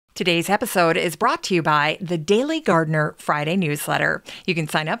Today's episode is brought to you by the Daily Gardener Friday newsletter. You can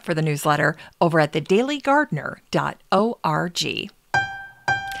sign up for the newsletter over at thedailygardener.org.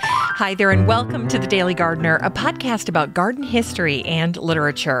 Hi there, and welcome to The Daily Gardener, a podcast about garden history and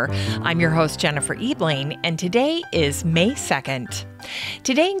literature. I'm your host, Jennifer Ebling, and today is May 2nd.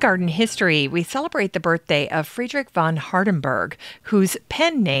 Today in garden history, we celebrate the birthday of Frederick von Hardenberg, whose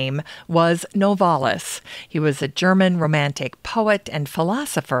pen name was Novalis. He was a German romantic poet and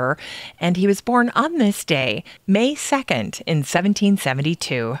philosopher, and he was born on this day, May 2nd, in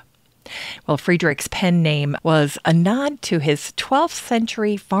 1772. Well, Frederick's pen name was a nod to his 12th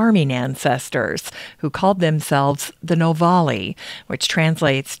century farming ancestors, who called themselves the Novalis, which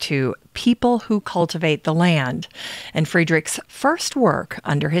translates to people who cultivate the land. And Frederick's first work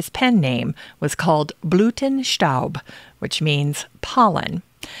under his pen name was called Blütenstaub, which means pollen.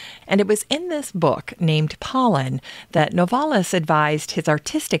 And it was in this book, named Pollen, that Novalis advised his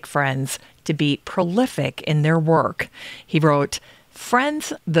artistic friends to be prolific in their work. He wrote,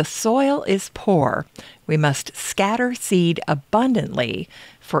 "Friends, the soil is poor. We must scatter seed abundantly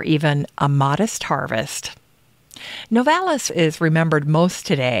for even a modest harvest." Novalis is remembered most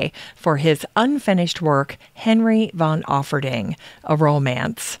today for his unfinished work, Henry von Oferding, a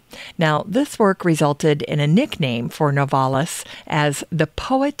romance. Now, this work resulted in a nickname for Novalis as the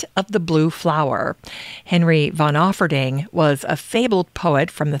Poet of the Blue Flower. Henry von Oferding was a fabled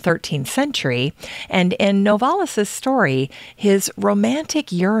poet from the 13th century, and in Novalis's story, his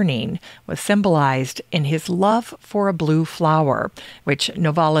romantic yearning was symbolized in his love for a blue flower, which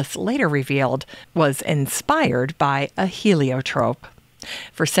Novalis later revealed was inspired by a heliotrope.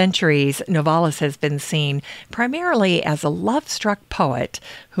 For centuries, Novalis has been seen primarily as a love-struck poet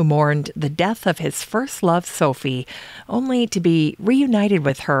who mourned the death of his first love, Sophie, only to be reunited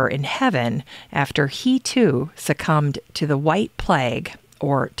with her in heaven after he too succumbed to the White Plague,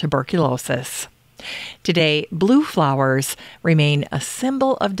 or tuberculosis. Today, blue flowers remain a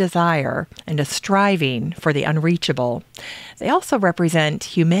symbol of desire and a striving for the unreachable. They also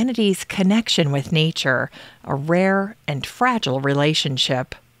represent humanity's connection with nature, a rare and fragile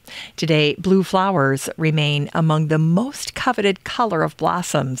relationship. Today, blue flowers remain among the most coveted color of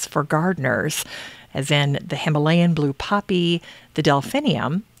blossoms for gardeners, as in the Himalayan blue poppy, the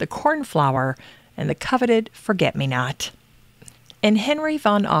delphinium, the cornflower, and the coveted forget-me-not. In Henry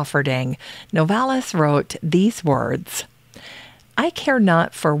von Oferding, Novalis wrote these words, "I care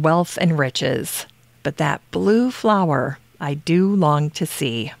not for wealth and riches, but that blue flower I do long to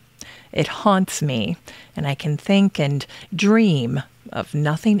see. It haunts me, and I can think and dream of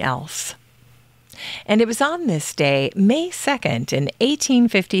nothing else." And it was on this day, May 2nd, in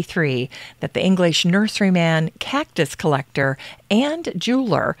 1853, that the English nurseryman, cactus collector, and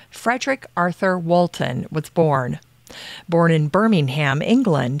jeweler Frederick Arthur Walton was born. Born in Birmingham,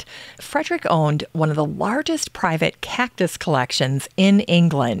 England, Frederick owned one of the largest private cactus collections in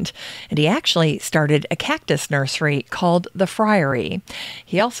England, and he actually started a cactus nursery called the Friary.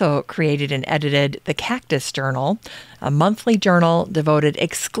 He also created and edited the Cactus Journal, a monthly journal devoted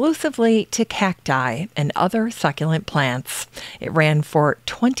exclusively to cacti and other succulent plants. It ran for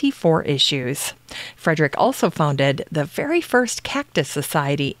 24 issues. Frederick also founded the very first Cactus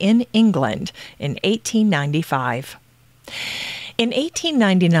Society in England in 1895. In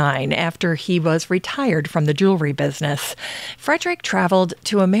 1899, after he was retired from the jewelry business, Frederick traveled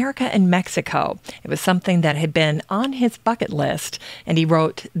to America and Mexico. It was something that had been on his bucket list, and he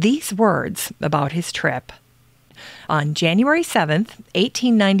wrote these words about his trip. On January 7th,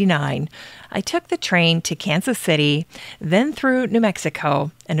 1899, I took the train to Kansas City, then through New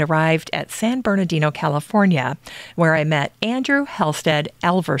Mexico, and arrived at San Bernardino, California, where I met Andrew Halstead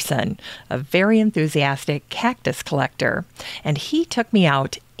Alverson, a very enthusiastic cactus collector, and he took me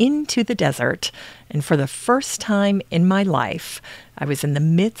out into the desert, and for the first time in my life, I was in the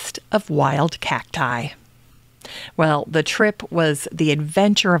midst of wild cacti. Well, the trip was the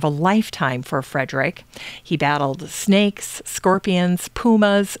adventure of a lifetime for Frederick. He battled snakes, scorpions,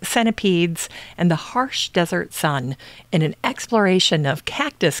 pumas, centipedes, and the harsh desert sun in an exploration of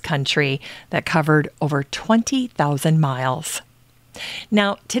cactus country that covered over 20,000 miles.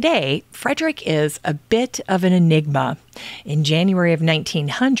 Now, today, Frederick is a bit of an enigma. In January of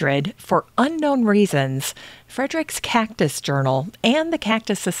 1900, for unknown reasons, Frederick's Cactus Journal and the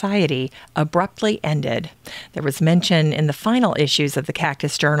Cactus Society abruptly ended. There was mention in the final issues of the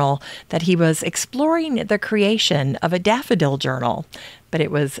Cactus Journal that he was exploring the creation of a daffodil journal, but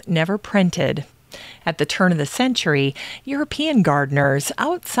it was never printed. At the turn of the century, European gardeners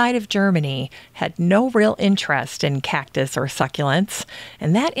outside of Germany had no real interest in cactus or succulents,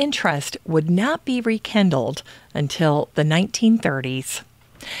 and that interest would not be rekindled until the 1930s.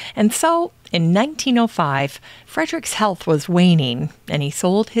 And so, in 1905, Frederick's health was waning, and he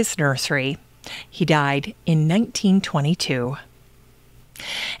sold his nursery. He died in 1922.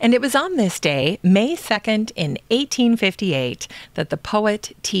 And it was on this day, May 2nd in 1858, that the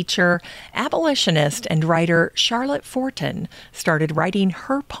poet, teacher, abolitionist, and writer Charlotte Forten started writing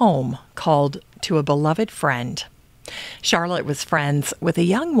her poem called To a Beloved Friend. Charlotte was friends with a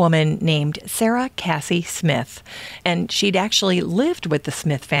young woman named Sarah Cassie Smith, and she'd actually lived with the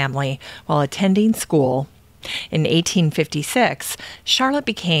Smith family while attending school. In 1856, Charlotte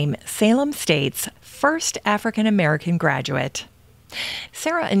became Salem State's first African-American graduate.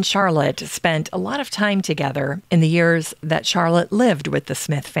 Sarah and Charlotte spent a lot of time together in the years that Charlotte lived with the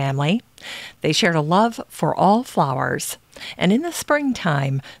Smith family. They shared a love for all flowers, and in the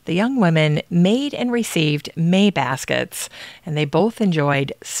springtime, the young women made and received May baskets, and they both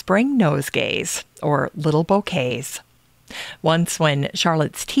enjoyed spring nosegays, or little bouquets. Once, when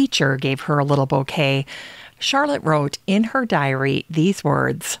Charlotte's teacher gave her a little bouquet, Charlotte wrote in her diary these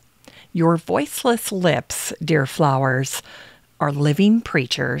words, "Your voiceless lips, dear flowers, are living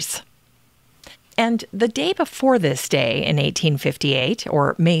preachers." And the day before this day in 1858,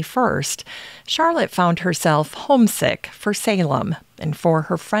 or May 1st, Charlotte found herself homesick for Salem and for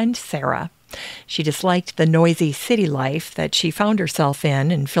her friend Sarah. She disliked the noisy city life that she found herself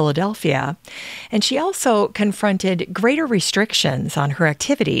in Philadelphia, and she also confronted greater restrictions on her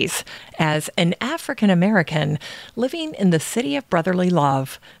activities as an African American living in the city of brotherly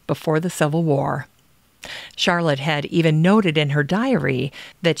love before the Civil War. Charlotte had even noted in her diary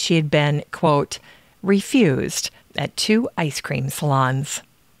that she had been, quote, refused at 2 ice cream salons.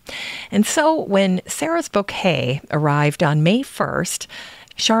 And so when Sarah's bouquet arrived on May 1st,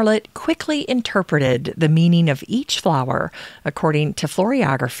 Charlotte quickly interpreted the meaning of each flower according to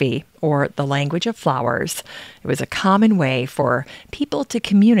florography, or the language of flowers. It was a common way for people to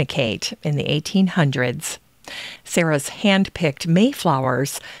communicate in the 1800s. Sarah's hand-picked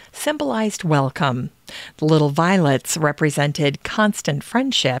Mayflowers symbolized welcome. The little violets represented constant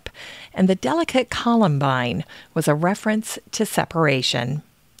friendship, and the delicate columbine was a reference to separation.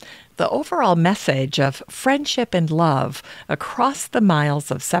 The overall message of friendship and love across the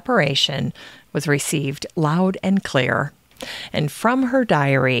miles of separation was received loud and clear. And from her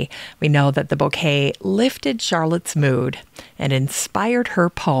diary, we know that the bouquet lifted Charlotte's mood and inspired her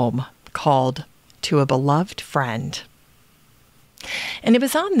poem called To a Beloved Friend. And it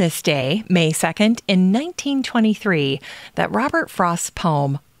was on this day, May 2nd, in 1923, that Robert Frost's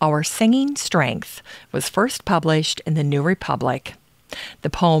poem, Our Singing Strength, was first published in the New Republic. The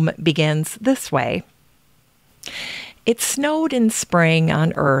poem begins this way. It snowed in spring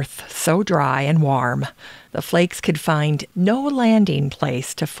on earth so dry and warm, the flakes could find no landing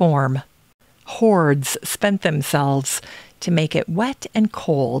place to form. Hordes spent themselves to make it wet and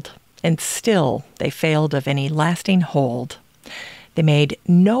cold, and still they failed of any lasting hold. They made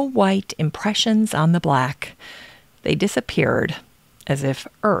no white impressions on the black. They disappeared as if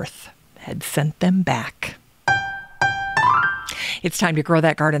earth had sent them back. It's time to grow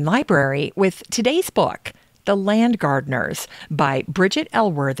that garden library with today's book, The Land Gardeners by Bridget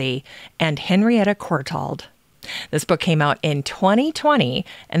Elworthy and Henrietta Courtauld. This book came out in 2020,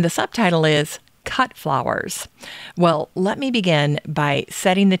 and the subtitle is Cut Flowers. Well, let me begin by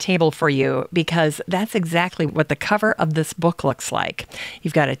setting the table for you, because that's exactly what the cover of this book looks like.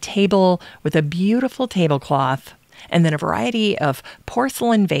 You've got a table with a beautiful tablecloth, and then a variety of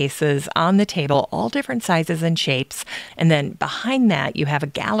porcelain vases on the table, all different sizes and shapes. And then behind that, you have a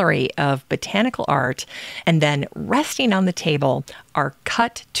gallery of botanical art. And then resting on the table are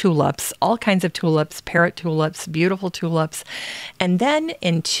cut tulips, all kinds of tulips, parrot tulips, beautiful tulips. And then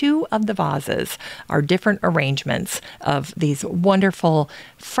in 2 of the vases are different arrangements of these wonderful,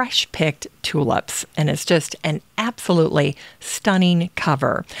 fresh-picked tulips. And it's just an absolutely stunning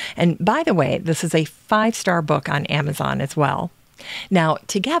cover. And by the way, this is a 5-star book on Amazon as well. Now,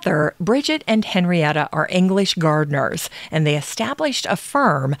 together, Bridget and Henrietta are English gardeners, and they established a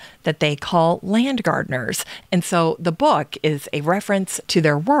firm that they call Land Gardeners. And so the book is a reference to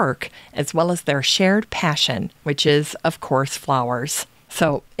their work as well as their shared passion, which is, of course, flowers.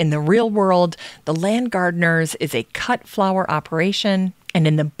 So in the real world, the Land Gardeners is a cut flower operation. And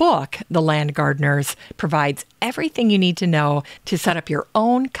in the book, The Land Gardeners provides everything you need to know to set up your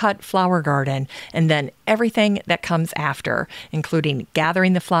own cut flower garden, and then everything that comes after, including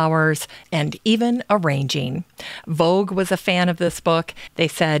gathering the flowers and even arranging. Vogue was a fan of this book. They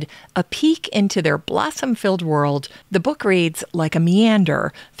said, a peek into their blossom-filled world, the book reads like a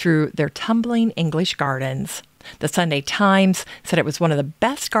meander through their tumbling English gardens. The Sunday Times said it was one of the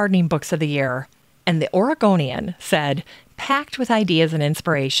best gardening books of the year. And the Oregonian said, packed with ideas and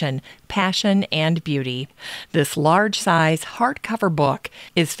inspiration, passion, and beauty. This large-size hardcover book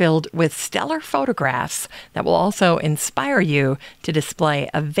is filled with stellar photographs that will also inspire you to display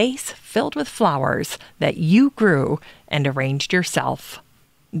a vase filled with flowers that you grew and arranged yourself.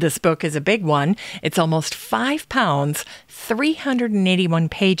 This book is a big one. It's almost 5 pounds, 381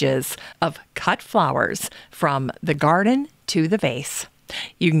 pages of cut flowers from the garden to the vase.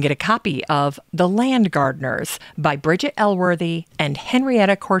 You can get a copy of The Land Gardeners by Bridget Elworthy and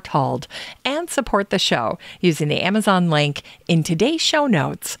Henrietta Courtauld and support the show using the Amazon link in today's show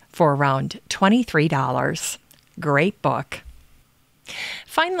notes for around $23. Great book.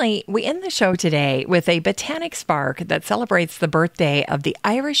 Finally, we end the show today with a botanic spark that celebrates the birthday of the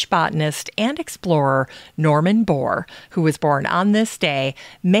Irish botanist and explorer Norman Bohr, who was born on this day,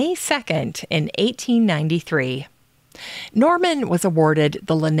 May 2nd, in 1893. Norman was awarded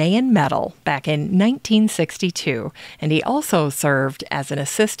the Linnaean Medal back in 1962, and he also served as an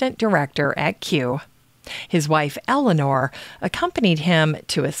assistant director at Kew. His wife, Eleanor, accompanied him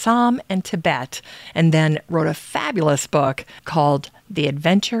to Assam and Tibet, and then wrote a fabulous book called The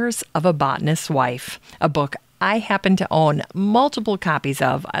Adventures of a Botanist's Wife, a book I happen to own multiple copies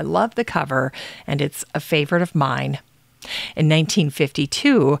of. I love the cover, and it's a favorite of mine. In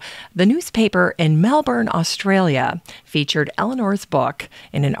 1952, the newspaper in Melbourne, Australia, featured Eleanor's book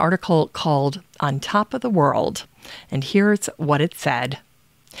in an article called On Top of the World, and here's what it said.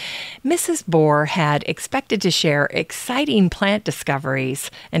 Mrs. Bohr had expected to share exciting plant discoveries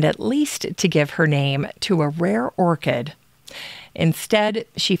and at least to give her name to a rare orchid. Instead,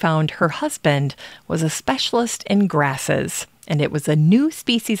 she found her husband was a specialist in grasses, and it was a new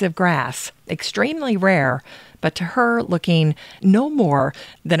species of grass, extremely rare, but to her looking no more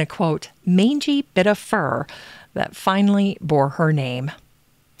than a, quote, mangy bit of fur that finally bore her name.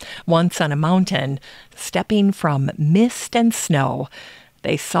 Once on a mountain, stepping from mist and snow,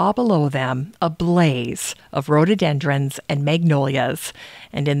 they saw below them a blaze of rhododendrons and magnolias,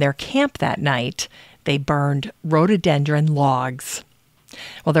 and in their camp that night, they burned rhododendron logs.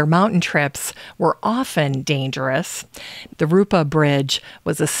 Well, their mountain trips were often dangerous. The Rupa Bridge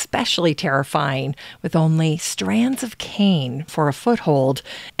was especially terrifying, with only strands of cane for a foothold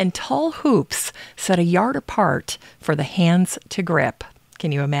and tall hoops set a yard apart for the hands to grip.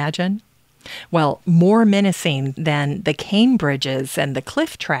 Can you imagine? Well, more menacing than the cane bridges and the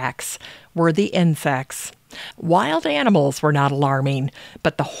cliff tracks were the insects. Wild animals were not alarming,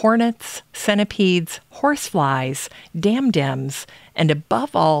 but the hornets, centipedes, horseflies, damdims, and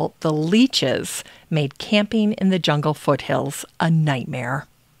above all, the leeches made camping in the jungle foothills a nightmare.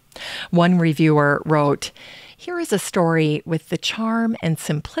 One reviewer wrote, "Here is a story with the charm and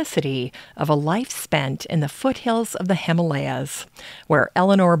simplicity of a life spent in the foothills of the Himalayas, where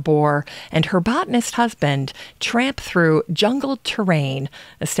Eleanor Bohr and her botanist husband tramp through jungled terrain,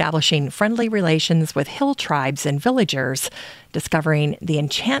 establishing friendly relations with hill tribes and villagers, discovering the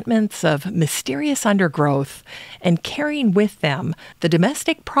enchantments of mysterious undergrowth, and carrying with them the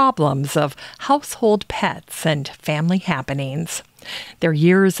domestic problems of household pets and family happenings. Their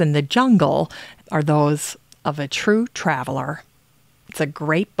years in the jungle are those of a true traveler." It's a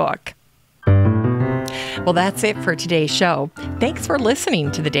great book. Well, that's it for today's show. Thanks for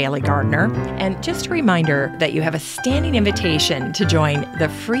listening to The Daily Gardener. And just a reminder that you have a standing invitation to join the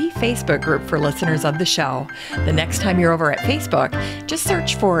free Facebook group for listeners of the show. The next time you're over at Facebook, just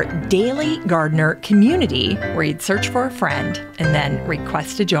search for Daily Gardener Community, where you'd search for a friend and then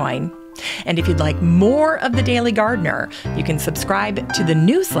request to join. And if you'd like more of The Daily Gardener, you can subscribe to the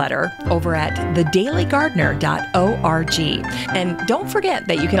newsletter over at thedailygardener.org. And don't forget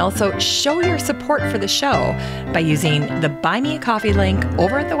that you can also show your support for the show by using the Buy Me a Coffee link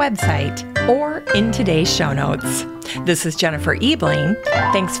over at the website or in today's show notes. This is Jennifer Ebling.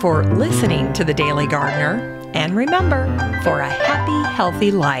 Thanks for listening to The Daily Gardener. And remember, for a happy, healthy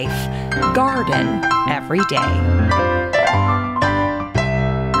life, garden every day.